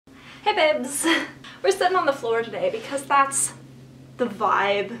Hey babes! We're sitting on the floor today because that's the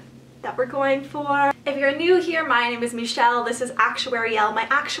vibe that we're going for. If you're new here, my name is Michelle. This is Actuarial, my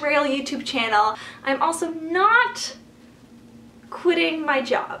actuarial YouTube channel. I'm also not quitting my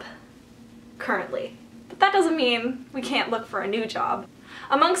job currently, but that doesn't mean we can't look for a new job.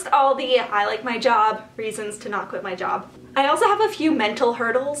 Amongst all the I like my job reasons to not quit my job, I also have a few mental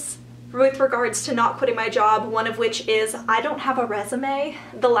hurdles with regards to not quitting my job, one of which is I don't have a resume.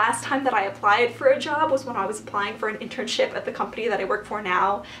 The last time that I applied for a job was when I was applying for an internship at the company that I work for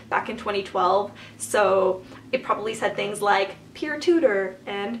now, back in 2012. So it probably said things like peer tutor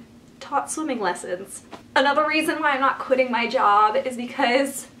and taught swimming lessons. Another reason why I'm not quitting my job is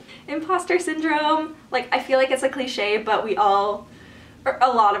because imposter syndrome. Like, I feel like it's a cliche, but we all, or a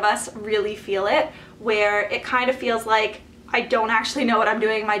lot of us, really feel it, where it kind of feels like I don't actually know what I'm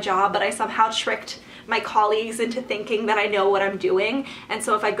doing in my job, but I somehow tricked my colleagues into thinking that I know what I'm doing, and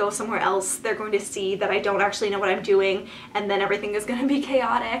so if I go somewhere else, they're going to see that I don't actually know what I'm doing, and then everything is going to be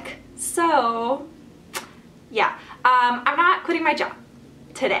chaotic. So yeah, I'm not quitting my job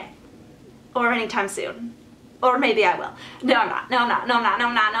today or anytime soon, or maybe I will. No, I'm not. No, I'm not. No, I'm not. No,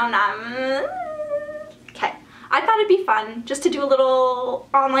 I'm not. No, I'm not. Okay, I thought it'd be fun just to do a little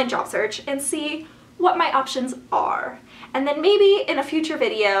online job search and see what my options are. And then maybe in a future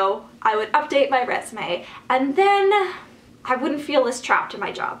video, I would update my resume, and then I wouldn't feel as trapped in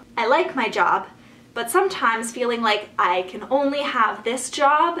my job. I like my job, but sometimes feeling like I can only have this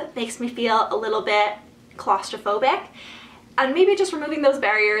job makes me feel a little bit claustrophobic, and maybe just removing those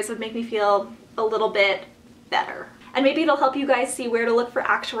barriers would make me feel a little bit better. And maybe it'll help you guys see where to look for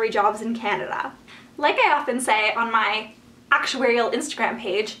actuary jobs in Canada. Like I often say on my actuarial Instagram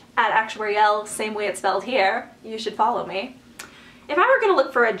page, at Actuarial, same way it's spelled here, you should follow me. If I were going to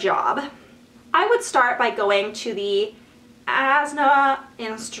look for a job, I would start by going to the ASNA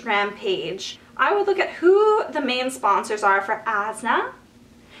Instagram page. I would look at who the main sponsors are for ASNA,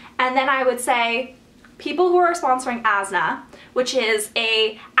 and then I would say people who are sponsoring ASNA, which is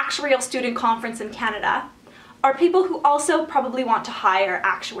a actuarial student conference in Canada, are people who also probably want to hire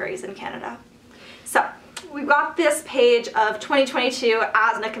actuaries in Canada. So we've got this page of 2022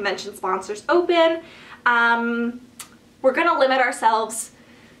 ASNA convention sponsors open. We're gonna limit ourselves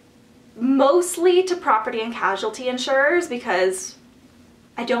mostly to property and casualty insurers because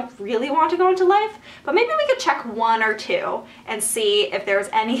I don't really want to go into life, but maybe we could check one or two and see if there's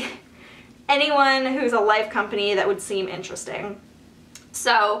anyone who's a life company that would seem interesting.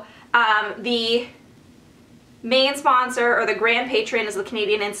 So the main sponsor, or the grand patron, is the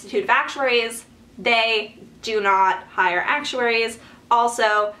Canadian Institute of Actuaries. They do not hire actuaries.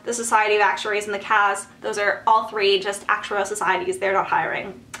 Also, the Society of Actuaries and the CAS, those are all three just actuarial societies. They're not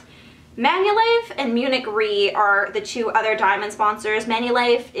hiring. Manulife and Munich Re are the two other diamond sponsors.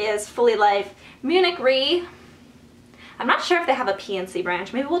 Manulife is fully life. Munich Re, I'm not sure if they have a P&C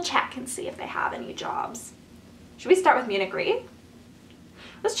branch. Maybe we'll check and see if they have any jobs. Should we start with Munich Re?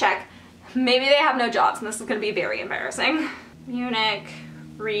 Let's check. Maybe they have no jobs, and this is going to be very embarrassing. Munich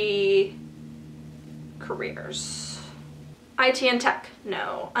Re careers. IT and tech,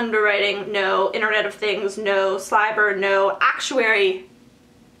 no. Underwriting, no. Internet of Things, no. Cyber, no. Actuary.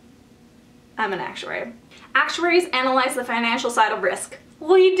 I'm an actuary. Actuaries analyze the financial side of risk.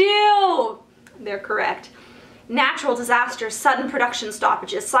 We do! They're correct. Natural disasters, sudden production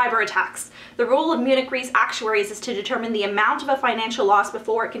stoppages, cyber attacks. The role of Munich Re's actuaries is to determine the amount of a financial loss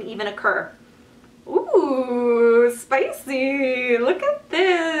before it can even occur. Ooh, spicy! Look at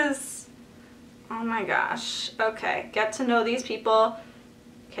this! Oh my gosh. Okay, get to know these people.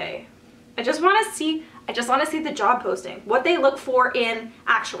 Okay. I just want to see the job posting. What they look for in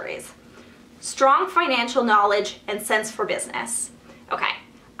actuaries. Strong financial knowledge and sense for business. Okay.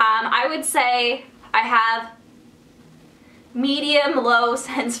 I would say I have medium-low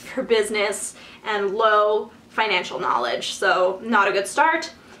sense for business and low financial knowledge, so not a good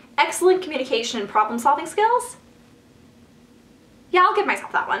start. Excellent communication and problem-solving skills. Yeah, I'll give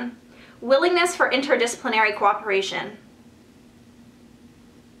myself that one. Willingness for interdisciplinary cooperation.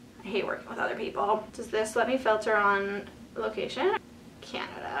 I hate working with other people. Does this let me filter on location?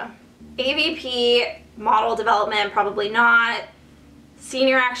 Canada. AVP, model development, probably not.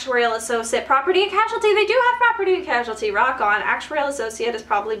 Senior actuarial associate, property and casualty. They do have property and casualty, rock on. Actuarial associate is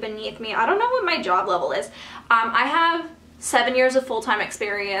probably beneath me. I don't know what my job level is. I have 7 years of full-time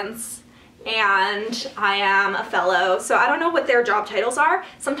experience, and I am a fellow, so I don't know what their job titles are.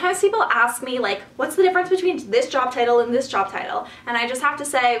 Sometimes people ask me, like, what's the difference between this job title and this job title? And I just have to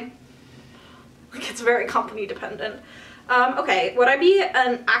say, like, it's very company dependent. Okay, would I be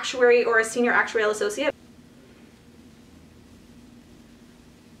an actuary or a senior actuarial associate?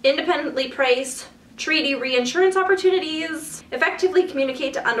 independently price treaty reinsurance opportunities, effectively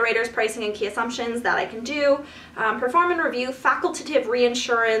communicate to underwriters pricing and key assumptions that I can do, perform and review facultative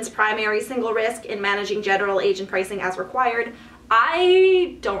reinsurance, primary single risk in managing general agent pricing as required.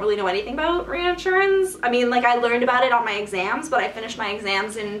 I don't really know anything about reinsurance. I mean, like, I learned about it on my exams, but I finished my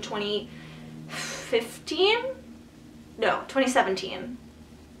exams in 2015? No, 2017.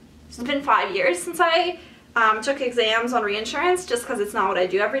 So it's been 5 years since I took exams on reinsurance, just because it's not what I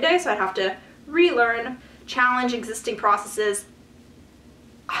do every day, so I'd have to relearn, challenge existing processes.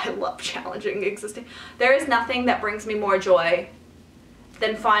 I love challenging existing. There is nothing that brings me more joy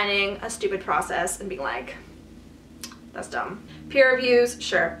than finding a stupid process and being like, that's dumb. Peer reviews,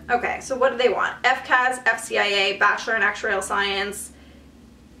 sure. Okay, so what do they want? FCAS, FCIA, Bachelor in Actuarial Science.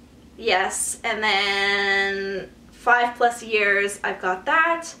 Yes, and then 5+ years, I've got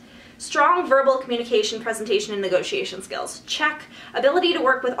that. Strong verbal communication, presentation, and negotiation skills. Check. Ability to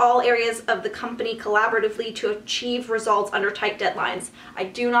work with all areas of the company collaboratively to achieve results under tight deadlines. I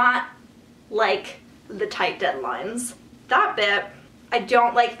do not like the tight deadlines. That bit, I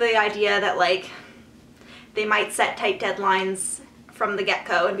don't like the idea that, like, they might set tight deadlines from the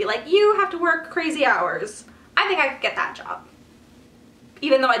get-go and be like, you have to work crazy hours. I think I could get that job.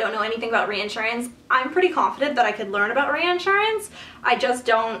 Even though I don't know anything about reinsurance, I'm pretty confident that I could learn about reinsurance. I just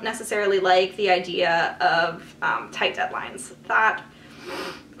don't necessarily like the idea of tight deadlines. That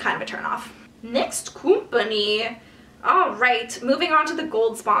kind of a turnoff. Next company. All right, moving on to the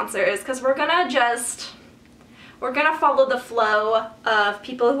gold sponsors, because we're gonna follow the flow of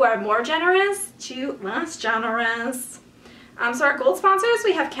people who are more generous to less generous. So our gold sponsors,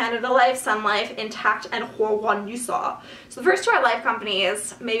 we have Canada Life, Sun Life, Intact, and Huawei. So the first two are life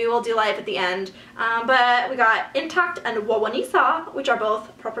companies. Maybe we'll do life at the end. But we got Intact and Huawei, which are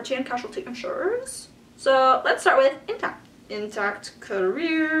both property and casualty insurers. So let's start with Intact. Intact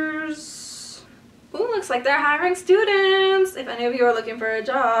Careers. Ooh, looks like they're hiring students. If any of you are looking for a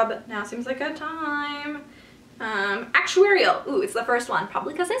job, now seems like a time. Actuarial. Ooh, it's the first one.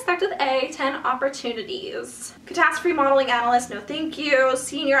 Probably because they start with A. 10 opportunities. Catastrophe modeling analyst, no thank you.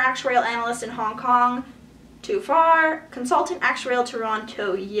 Senior actuarial analyst in Hong Kong, too far. Consultant actuarial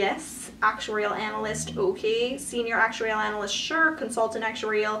Toronto, yes. Actuarial analyst, okay. Senior actuarial analyst, sure. Consultant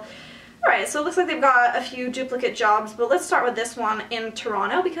actuarial. Alright, so it looks like they've got a few duplicate jobs, but let's start with this one in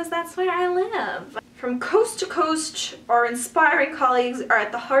Toronto because that's where I live. From coast to coast, our inspiring colleagues are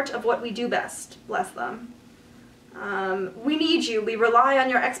at the heart of what we do best. Bless them. We need you. We rely on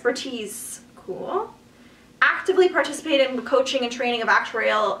your expertise. Cool. Actively participate in the coaching and training of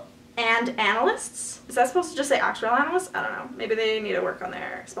actuarial and analysts. Is that supposed to just say actuarial analysts? I don't know. Maybe they need to work on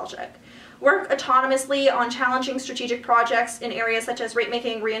their spell check. Work autonomously on challenging strategic projects in areas such as rate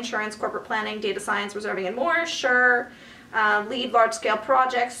making, reinsurance, corporate planning, data science, reserving, and more. Sure. Lead large-scale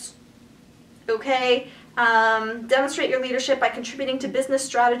projects. Okay. Demonstrate your leadership by contributing to business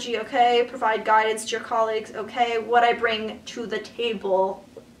strategy, okay. Provide guidance to your colleagues, okay. What I bring to the table.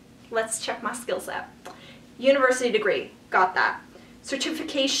 Let's check my skill set. University degree, got that.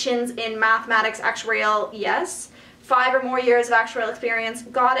 Certifications in mathematics, actuarial, yes. 5 or more years of actuarial experience,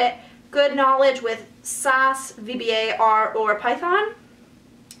 got it. Good knowledge with SAS, VBA, R, or Python.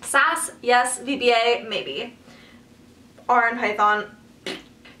 SAS, yes. VBA, maybe. R and Python.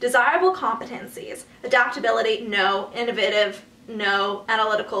 Desirable competencies. Adaptability, no. Innovative, no.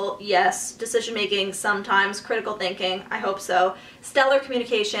 Analytical, yes. Decision making, sometimes. Critical thinking, I hope so. Stellar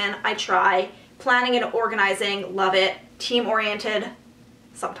communication, I try. Planning and organizing, love it. Team oriented,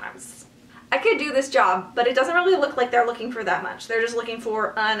 sometimes. I could do this job, but it doesn't really look like they're looking for that much. They're just looking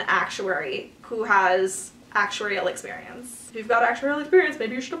for an actuary who has actuarial experience. If you've got actuarial experience,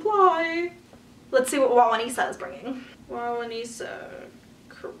 maybe you should apply. Let's see what Wawanisa is bringing. Wawanisa.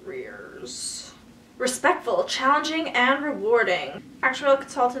 Careers. Respectful, challenging, and rewarding. Actuarial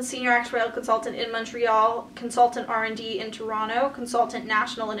consultant, senior actuarial consultant in Montreal, consultant R&D in Toronto, consultant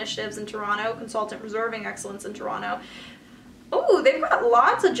national initiatives in Toronto, consultant reserving excellence in Toronto. Oh, they've got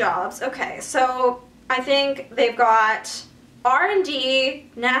lots of jobs. Okay, so I think they've got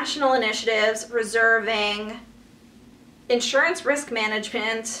R&D, national initiatives, reserving, insurance risk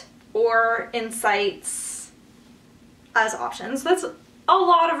management, or insights as options. That's a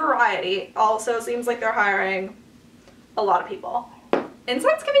lot of variety. Also seems like they're hiring a lot of people.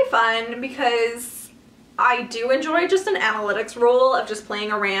 Insights can be fun because I do enjoy just an analytics role of just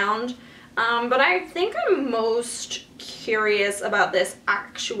playing around, but I think I'm most curious about this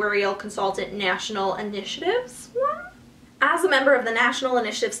actuarial consultant national initiatives one. As a member of the National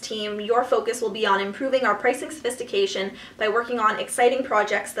Initiatives team, your focus will be on improving our pricing sophistication by working on exciting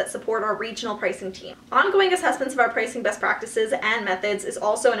projects that support our regional pricing team. Ongoing assessments of our pricing best practices and methods is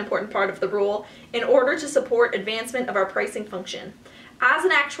also an important part of the role in order to support advancement of our pricing function. As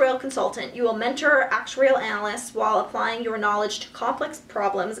an actuarial consultant, you will mentor actuarial analysts while applying your knowledge to complex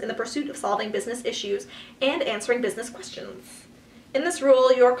problems in the pursuit of solving business issues and answering business questions. In this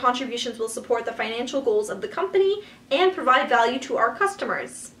role, your contributions will support the financial goals of the company and provide value to our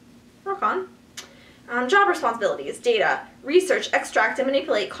customers. Rock on. Job responsibilities, data, research, extract, and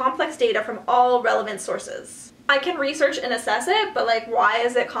manipulate complex data from all relevant sources. I can research and assess it, but like, why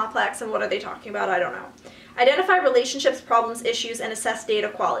is it complex and what are they talking about? I don't know. Identify relationships, problems, issues, and assess data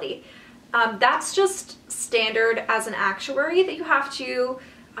quality. That's just standard as an actuary, that you have to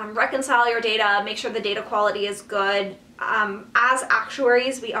reconcile your data, make sure the data quality is good. As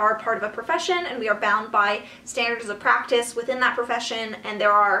actuaries, we are part of a profession and we are bound by standards of practice within that profession, and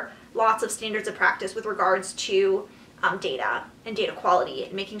there are lots of standards of practice with regards to data and data quality,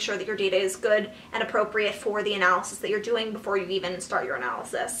 and making sure that your data is good and appropriate for the analysis that you're doing before you even start your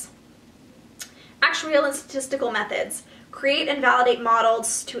analysis. Actuarial and statistical methods. Create and validate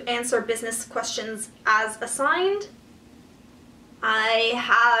models to answer business questions as assigned. I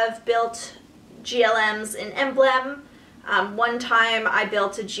have built GLMs in Emblem. One time I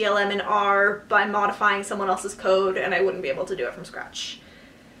built a GLM in R by modifying someone else's code, and I wouldn't be able to do it from scratch.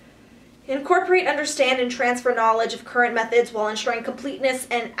 Incorporate, understand, and transfer knowledge of current methods while ensuring completeness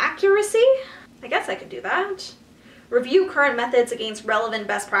and accuracy. I guess I could do that. Review current methods against relevant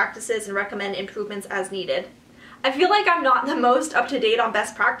best practices and recommend improvements as needed. I feel like I'm not the most up-to-date on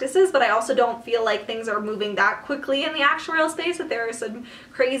best practices, but I also don't feel like things are moving that quickly in the actuarial space, that there are some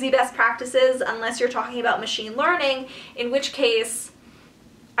crazy best practices, unless you're talking about machine learning, in which case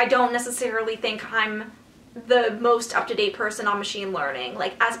I don't necessarily think I'm the most up-to-date person on machine learning.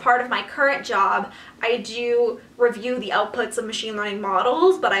 Like, as part of my current job, I do review the outputs of machine learning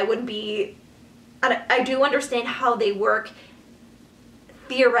models, but I wouldn't be, I do understand how they work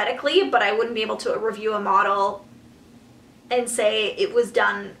theoretically, but I wouldn't be able to review a model and say it was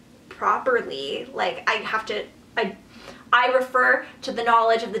done properly. Like, I refer to the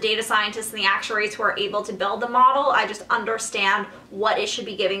knowledge of the data scientists and the actuaries who are able to build the model. I just understand what it should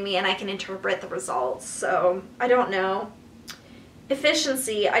be giving me and I can interpret the results. So I don't know.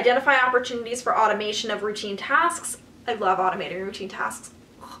 Efficiency. Identify opportunities for automation of routine tasks. I love automating routine tasks.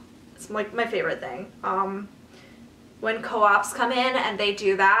 It's like my favorite thing. When co-ops come in and they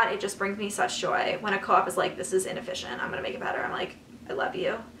do that, it just brings me such joy. When a co-op is like, this is inefficient, I'm gonna make it better. I'm like, I love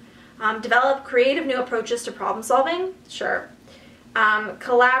you. Develop creative new approaches to problem solving. Sure.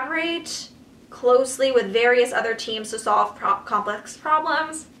 Collaborate closely with various other teams to solve complex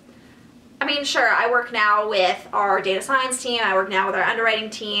problems. I mean, sure, I work now with our data science team. I work now with our underwriting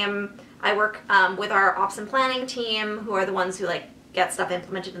team. I work with our ops and planning team, who are the ones who like get stuff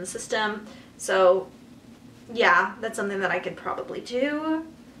implemented in the system. So yeah, that's something that I could probably do.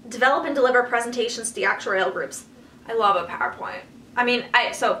 Develop and deliver presentations to the actuarial groups. I love a PowerPoint. I mean,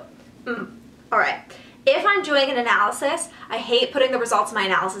 all right. If I'm doing an analysis, I hate putting the results of my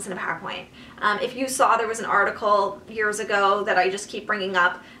analysis in a PowerPoint. If you saw, there was an article years ago that I just keep bringing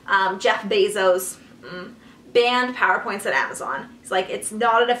up. Jeff Bezos banned PowerPoints at Amazon. It's like, it's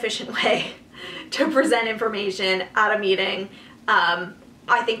not an efficient way to present information at a meeting.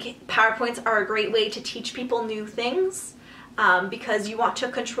 I think PowerPoints are a great way to teach people new things because you want to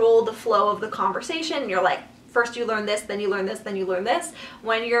control the flow of the conversation. You're like, first you learn this, then you learn this, then you learn this.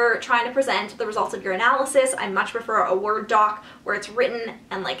 When you're trying to present the results of your analysis, I much prefer a Word doc where it's written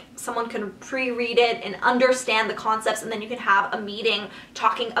and like someone can pre-read it and understand the concepts, and then you can have a meeting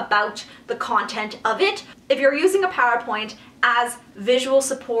talking about the content of it. If you're using a PowerPoint as visual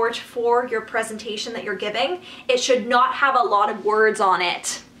support for your presentation that you're giving, it should not have a lot of words on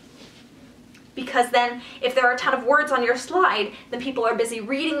it. Because then if there are a ton of words on your slide, then people are busy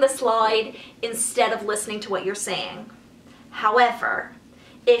reading the slide instead of listening to what you're saying. However,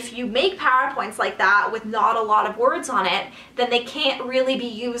 if you make PowerPoints like that with not a lot of words on it, then they can't really be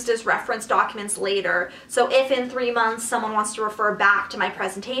used as reference documents later. So if in 3 months someone wants to refer back to my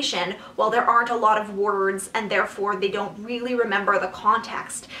presentation, well, there aren't a lot of words and therefore they don't really remember the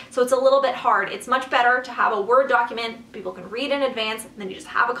context. So it's a little bit hard. It's much better to have a Word document people can read in advance, and then you just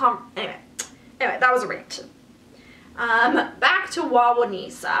have a Anyway, that was a rant. Back to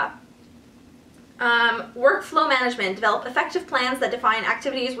Wawanisa. Workflow management. Develop effective plans that define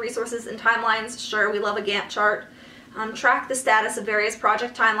activities, resources, and timelines. Sure, we love a Gantt chart. Track the status of various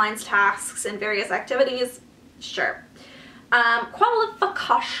project timelines, tasks, and various activities. Sure.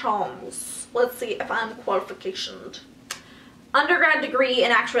 Qualifications. Let's see if I'm qualificationed. Undergrad degree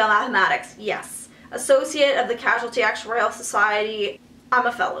in actuarial mathematics, yes. Associate of the Casualty Actuarial Society, I'm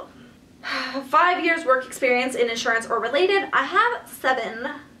a fellow. 5 years work experience in insurance or related. I have 7.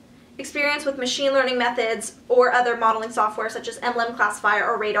 Experience with machine learning methods or other modeling software such as Emblem, Classifier,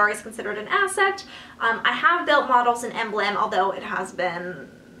 or Radar is considered an asset. I have built models in Emblem, although it has been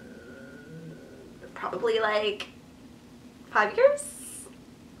probably like 5 years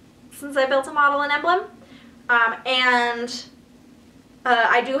since I built a model in Emblem.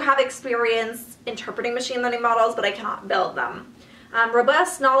 I do have experience interpreting machine learning models, but I cannot build them.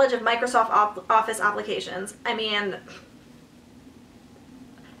 Robust knowledge of Microsoft Office applications. I mean,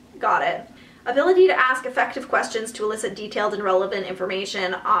 got it. Ability to ask effective questions to elicit detailed and relevant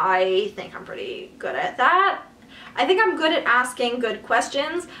information. I think I'm pretty good at that. I think I'm good at asking good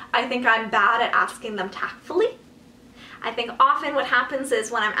questions. I think I'm bad at asking them tactfully. I think often what happens is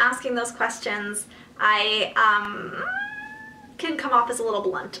when I'm asking those questions, I can come off as a little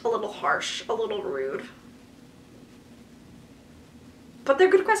blunt, a little harsh, a little rude. But they're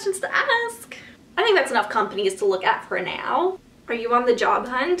good questions to ask. I think that's enough companies to look at for now. Are you on the job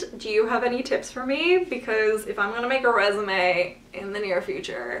hunt? Do you have any tips for me? Because if I'm gonna make a resume in the near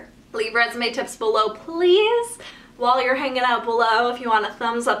future, leave resume tips below, please. While you're hanging out below, if you want to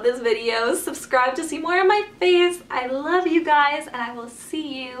thumbs up this video, subscribe to see more of my face. I love you guys, and I will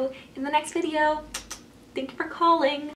see you in the next video. Thank you for calling.